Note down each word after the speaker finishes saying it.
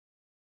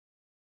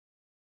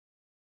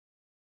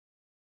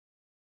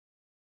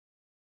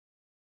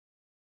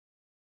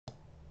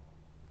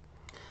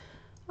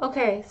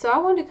Okay, so I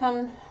wanted to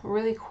come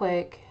really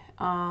quick.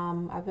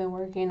 I've been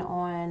working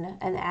on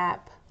an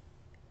app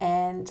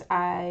and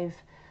I've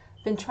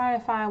been trying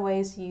to find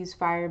ways to use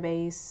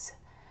Firebase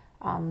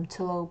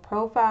to load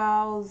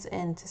profiles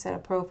and to set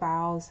up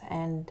profiles.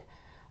 And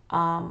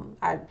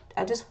I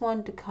just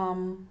wanted to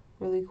come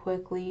really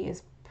quickly.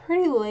 It's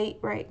pretty late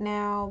right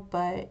now,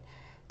 but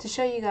to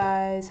show you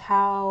guys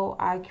how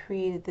I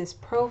created this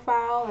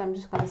profile, I'm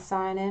just going to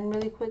sign in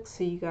really quick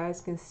so you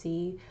guys can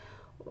see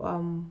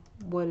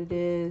what it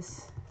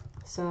is.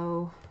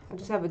 So I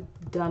just have a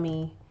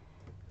dummy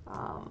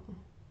um,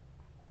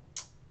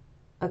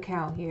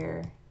 account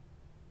here.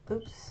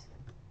 Oops.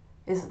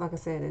 It's like I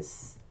said,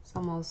 it's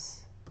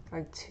almost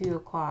like 2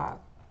 o'clock.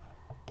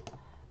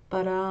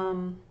 But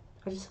I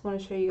just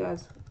want to show you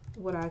guys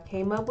what I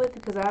came up with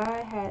because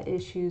I had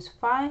issues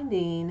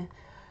finding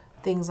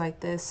things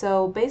like this.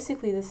 So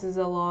basically, this is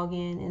a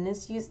login, and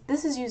this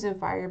is using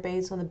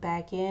Firebase on the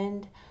back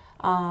end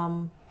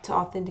to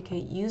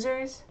authenticate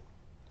users.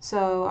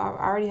 So I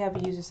already have a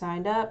user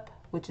signed up,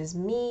 which is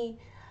me,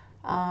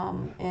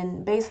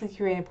 and basically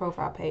creating a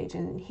profile page.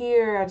 And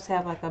here I just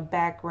have like a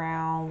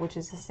background, which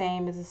is the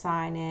same as a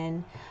sign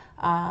in.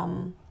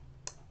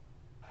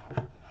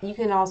 You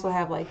can also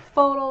have like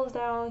photos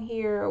down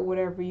here or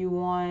whatever you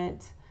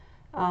want.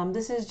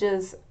 This is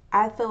just,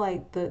 I feel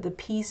like the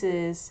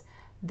pieces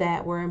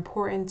that were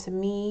important to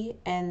me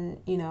and,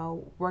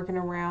 working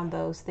around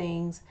those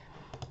things.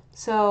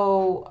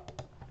 So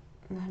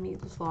let me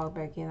just log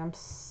back in. I'm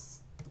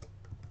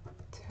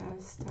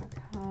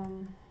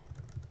test.com.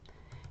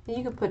 And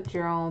you can put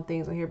your own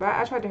things on here, but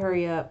I tried to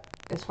hurry up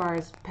as far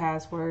as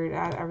password.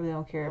 I really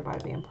don't care about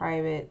it being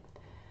private.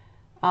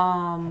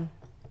 And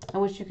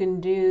what you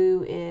can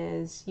do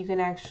is you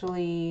can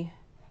actually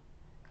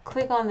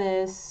click on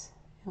this,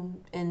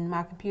 and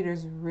my computer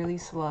is really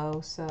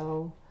slow,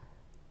 so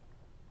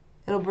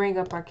it'll bring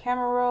up our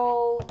camera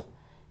roll.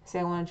 Say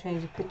I want to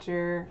change the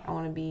picture, I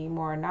want to be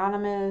more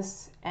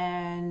anonymous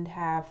and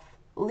have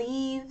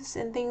leaves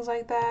and things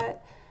like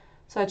that.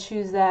 So I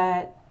choose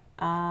that.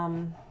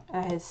 I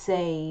hit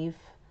save.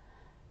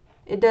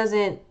 It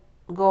doesn't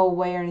go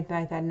away or anything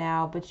like that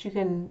now, but you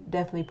can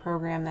definitely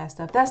program that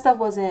stuff. That stuff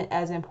wasn't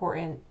as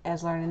important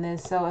as learning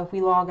this. So if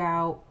we log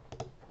out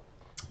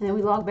and then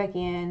we log back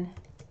in,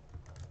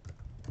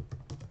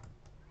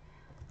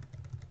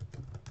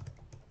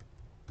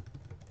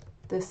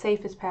 the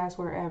safest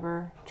password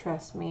ever,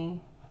 trust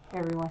me.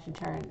 Everyone should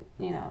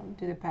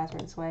do their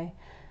password this way.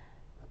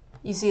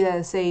 You see that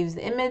it saves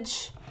the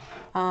image.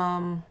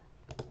 I'll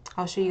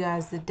show you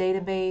guys the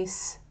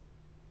database.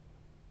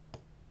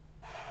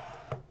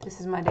 This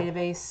is my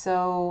database.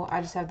 So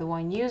I just have the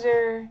one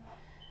user,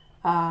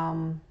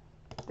 the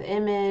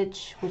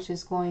image, which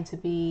is going to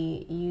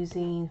be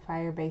using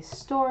Firebase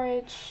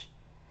storage,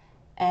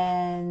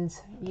 and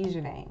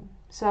username.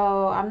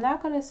 So I'm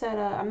not going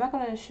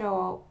to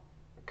show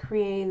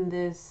creating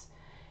this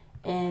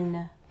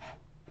in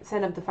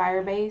set up the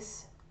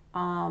Firebase.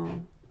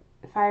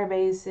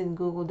 Firebase and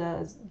Google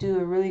do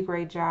a really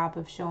great job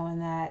of showing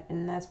that,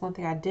 and that's one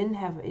thing I didn't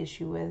have an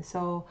issue with.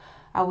 So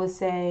I would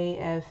say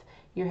if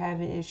you're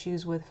having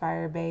issues with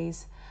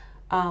Firebase,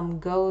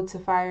 go to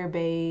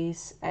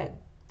Firebase at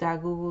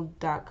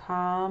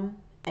 .google.com,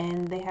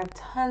 and they have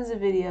tons of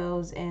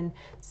videos, and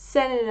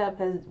setting it up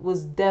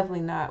was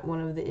definitely not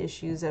one of the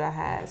issues that I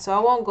had. So I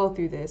won't go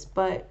through this,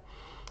 but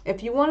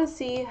if you want to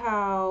see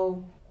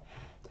how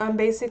I'm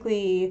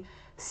basically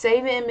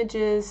saving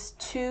images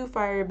to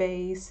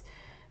Firebase,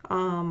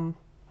 and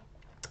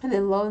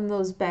then loading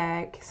those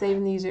back,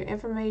 saving the user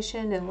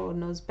information, and loading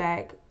those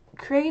back,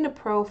 creating a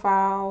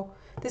profile.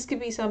 This could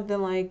be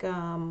something like,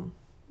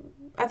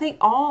 I think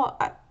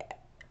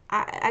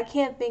I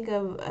can't think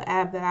of an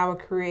app that I would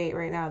create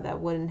right now that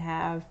wouldn't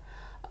have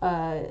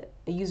a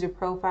user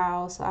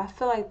profile. So I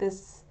feel like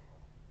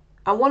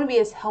I want to be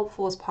as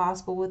helpful as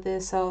possible with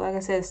this. So like I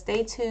said,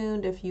 stay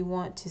tuned if you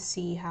want to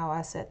see how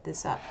I set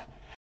this up.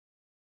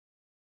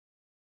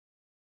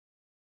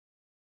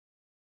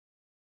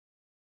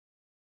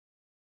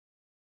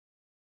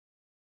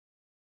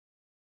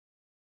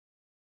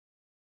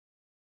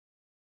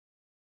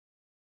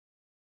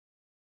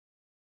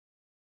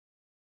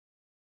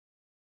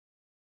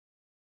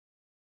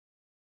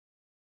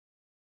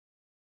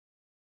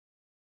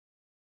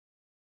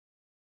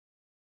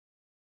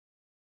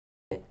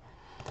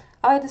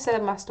 I like to set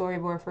up my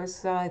storyboard first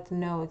because I like to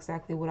know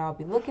exactly what I'll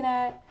be looking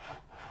at.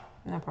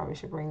 And I probably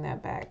should bring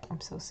that back.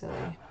 I'm so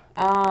silly.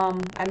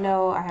 I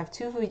know I have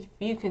two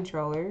view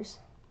controllers.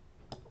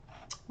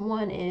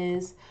 One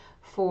is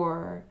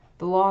for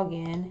the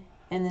login,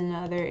 and then the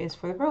other is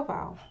for the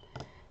profile.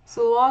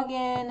 So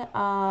login,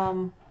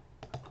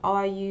 all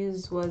I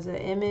used was an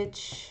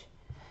image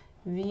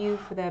view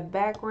for that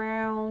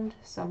background.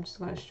 So I'm just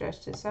going to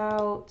stretch this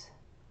out.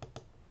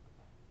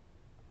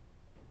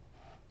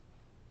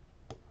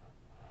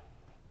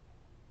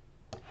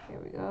 There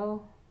we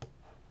go.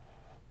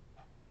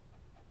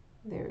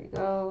 There we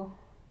go.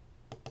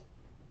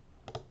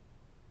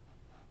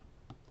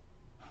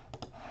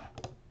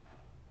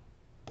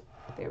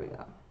 There we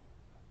go.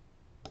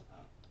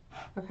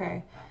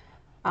 Okay.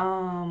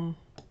 I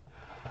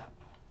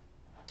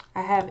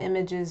have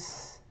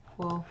images.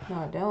 Well, no,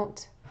 I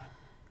don't.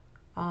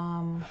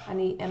 I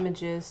need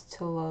images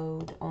to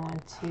load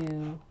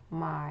onto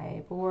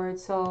my board.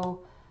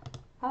 So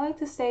I like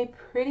to stay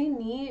pretty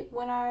neat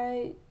when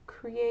I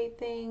create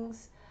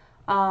things.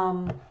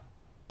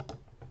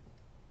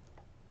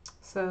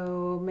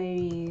 So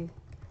maybe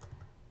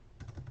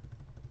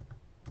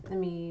let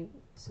me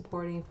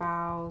supporting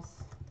files.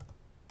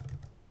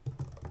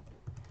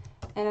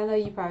 And I know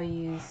you probably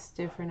use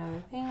different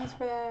other things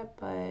for that,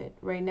 but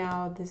right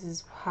now this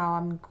is how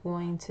I'm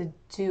going to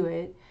do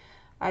it.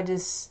 I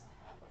just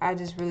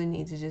really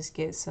need to just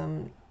get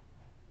some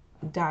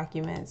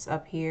documents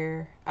up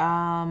here.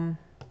 And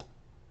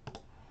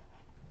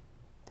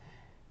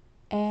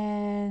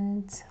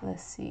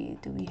let's see,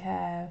 do we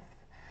have,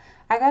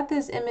 I got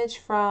this image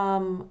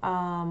from,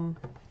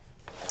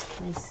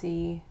 let me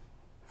see,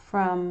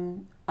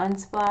 from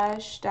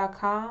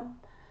unsplash.com.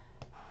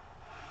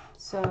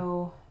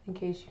 So in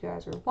case you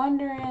guys are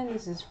wondering,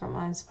 this is from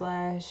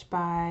Unsplash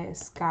by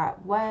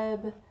Scott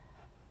Webb.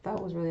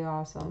 That was really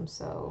awesome.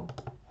 So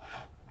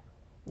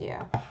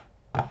yeah,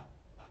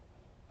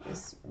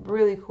 it's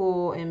really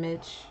cool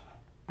image.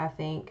 I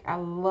think I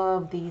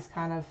love these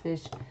kind of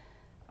fish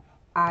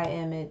eye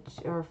image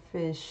or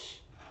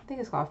fish. I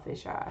think it's called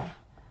fish eye.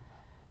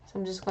 So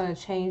I'm just going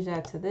to change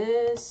that to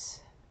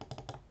this.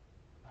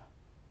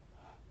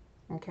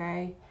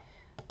 Okay.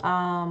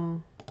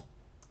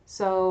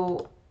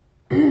 So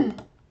I'm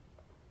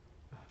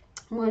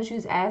going to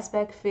choose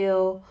aspect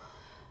fill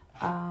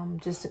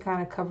just to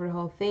kind of cover the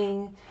whole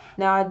thing.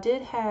 Now I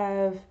did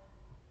have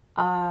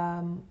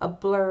a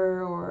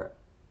blur or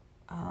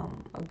a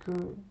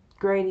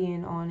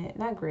gradient on it.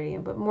 Not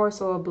gradient, but more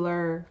so a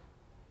blur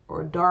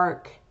or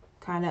dark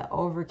kind of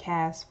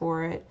overcast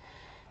for it.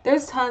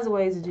 There's tons of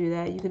ways to do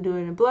that. You can do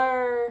it in a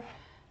blur.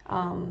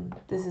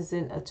 This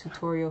isn't a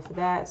tutorial for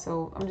that,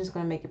 so I'm just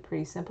going to make it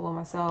pretty simple on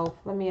myself.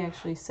 Let me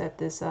actually set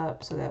this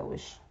up so that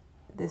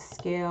this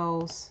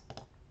scales.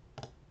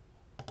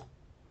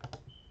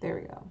 There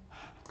we go.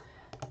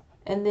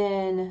 And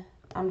then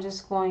I'm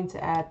just going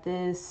to add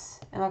this.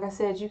 And like I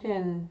said, you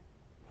can,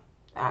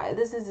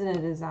 this isn't a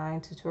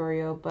design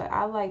tutorial, but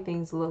I like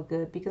things to look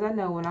good because I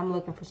know when I'm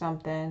looking for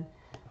something,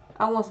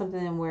 I want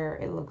something where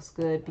it looks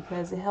good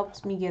because it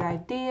helps me get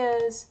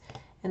ideas.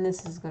 And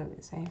this is going to be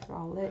the same for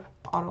all it,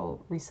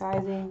 auto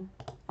resizing.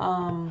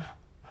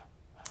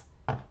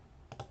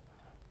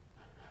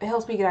 It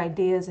helps me get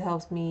ideas. It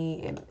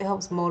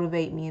helps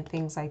motivate me and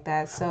things like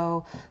that.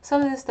 So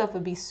some of this stuff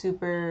would be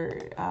super,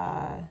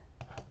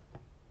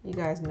 you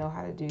guys know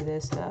how to do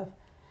this stuff.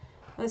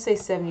 Let's say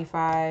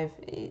 75.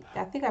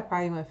 I think I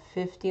probably went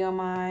 50 on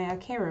mine. I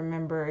can't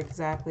remember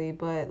exactly,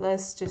 but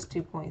let's just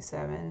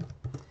 2.7.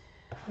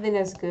 I think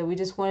that's good. We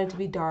just want it to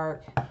be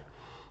dark.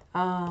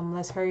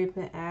 Let's hurry up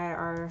and add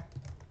our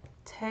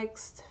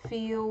text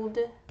field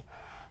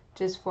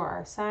just for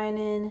our sign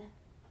in.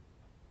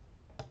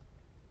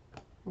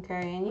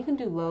 Okay, and you can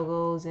do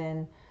logos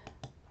and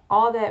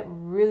all that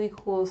really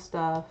cool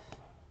stuff.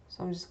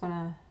 So I'm just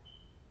gonna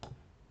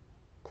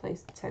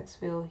place the text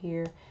field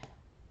here.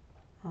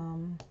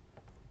 And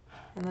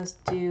let's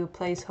do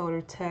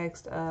placeholder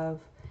text of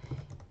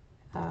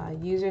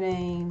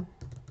username.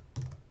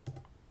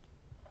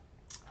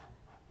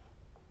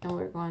 And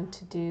we're going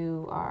to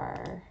do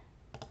our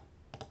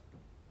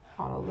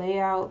auto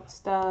layout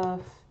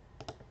stuff.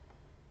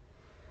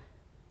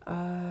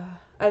 A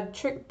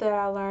trick that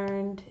I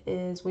learned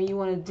is when you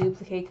want to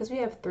duplicate, because we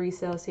have 3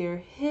 cells here,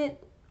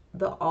 hit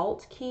the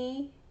Alt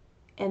key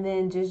and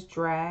then just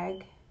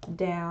drag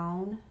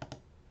down.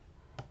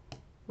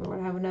 We're going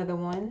to have another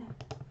one.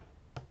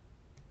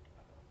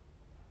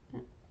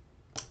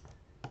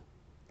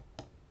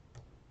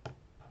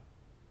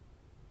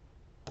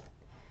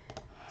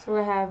 So we're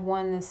going to have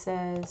one that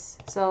says,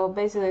 so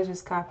basically it's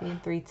just copying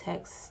 3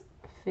 text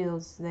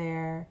fields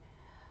there.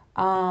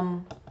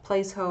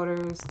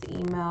 Placeholders, the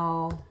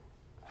email,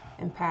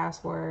 and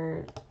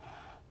password.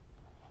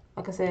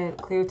 Like I said,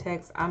 clear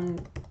text.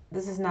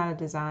 This is not a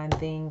design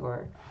thing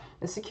or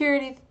a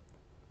security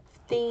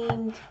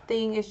themed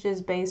thing. It's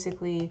just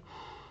basically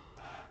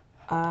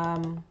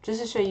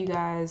just to show you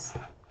guys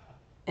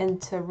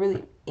and to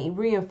really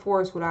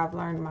reinforce what I've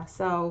learned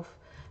myself.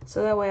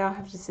 So that way I don't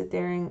have to sit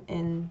there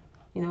and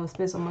you know,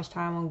 spend so much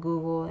time on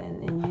Google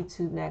and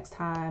YouTube next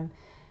time.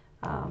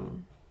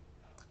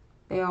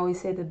 They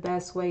always say the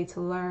best way to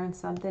learn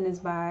something is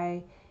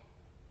by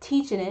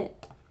teaching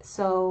it.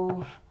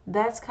 So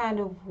that's kind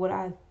of what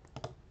I'm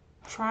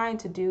trying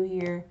to do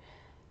here.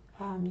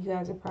 You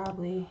guys are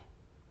probably,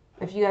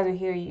 if you guys are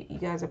here, you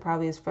guys are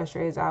probably as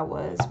frustrated as I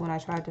was when I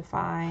tried to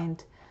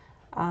find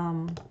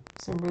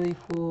some really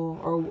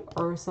cool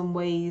or some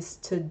ways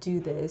to do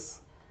this.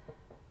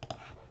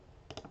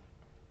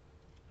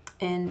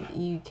 And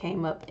you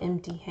came up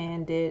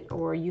empty-handed,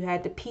 or you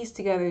had to piece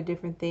together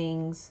different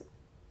things.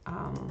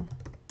 I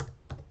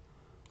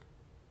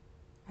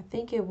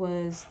think it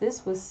was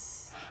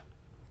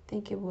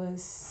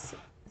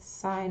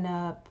sign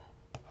up.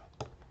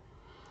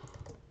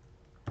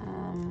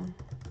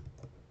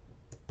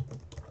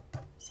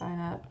 sign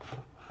up,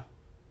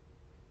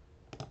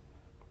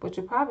 which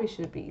it probably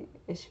should be.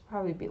 It should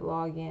probably be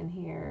log in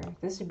here.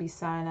 This should be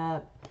sign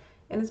up,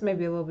 and this may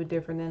be a little bit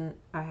different than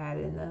I had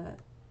in the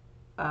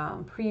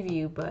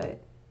preview, but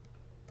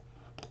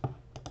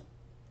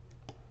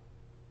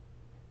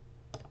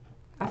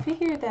I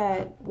figured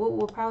that what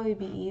will probably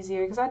be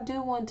easier, because I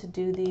do want to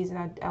do these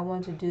and I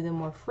want to do them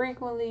more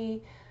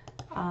frequently,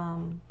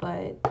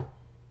 but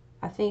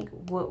I think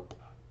what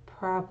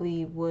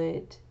probably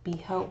would be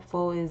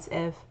helpful is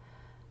if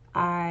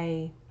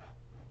I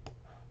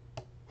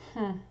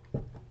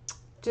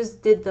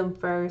just did them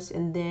first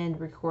and then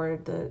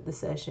recorded the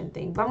session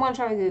thing. But I'm going to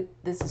try to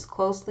get this as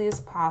closely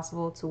as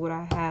possible to what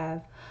I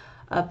have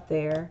up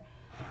there.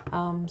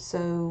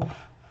 So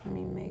let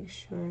me make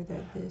sure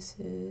that this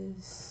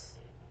is...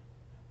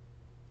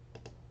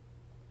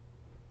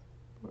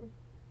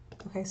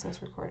 Okay, so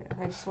it's recorded.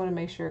 I just want to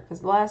make sure,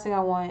 because the last thing I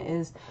want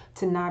is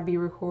to not be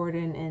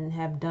recording and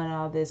have done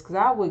all this, because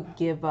I would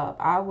give up.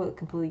 I would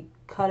completely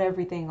cut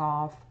everything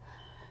off,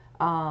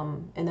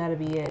 and that'd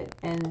be it.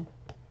 And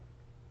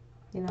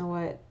you know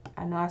what?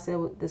 I know I said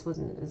this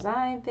wasn't a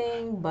design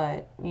thing,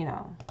 but you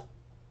know,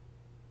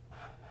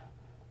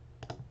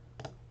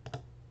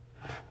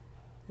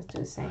 let's do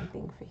the same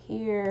thing for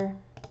here.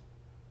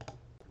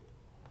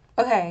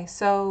 Okay,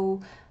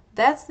 so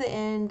that's the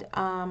end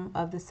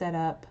of the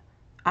setup.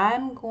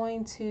 I'm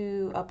going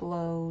to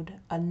upload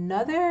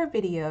another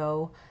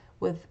video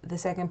with the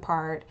second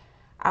part.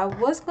 I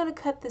was going to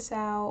cut this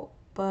out,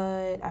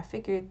 but I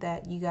figured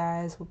that you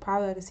guys would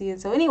probably like to see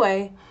it. So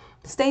anyway,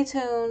 stay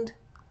tuned,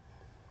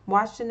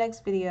 watch the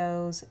next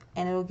videos,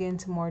 and it'll get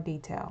into more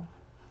detail.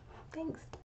 Thanks.